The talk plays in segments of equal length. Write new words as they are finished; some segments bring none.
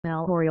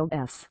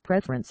L'Oreal's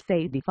Preference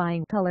Fade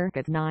Defying Color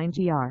Cut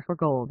 9GR for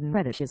Golden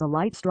Reddish is a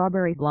light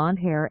strawberry blonde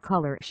hair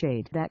color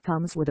shade that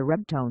comes with a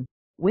red tone,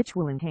 which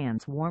will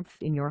enhance warmth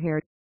in your hair.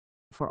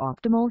 For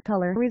optimal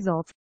color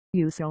results,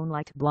 use Own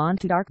Light Blonde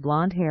to Dark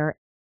Blonde hair.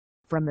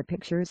 From the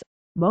pictures,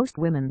 most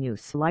women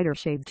use lighter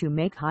shades to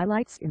make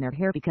highlights in their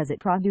hair because it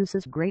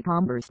produces great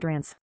ombre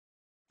strands.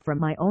 From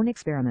my own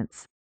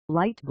experiments,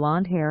 light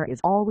blonde hair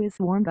is always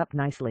warmed up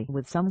nicely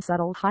with some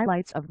subtle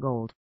highlights of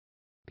gold.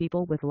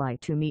 People with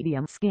light to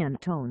medium skin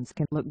tones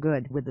can look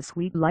good with the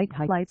sweet light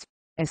highlights,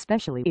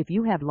 especially if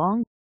you have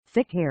long,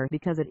 thick hair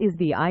because it is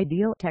the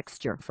ideal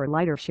texture for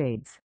lighter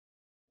shades.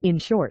 In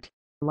short,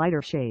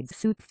 lighter shades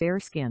suit fair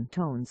skin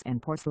tones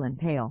and porcelain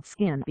pale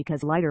skin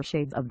because lighter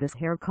shades of this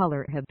hair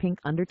color have pink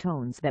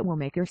undertones that will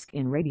make your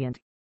skin radiant.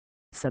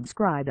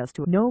 Subscribe us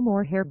to know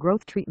more hair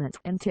growth treatments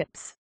and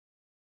tips.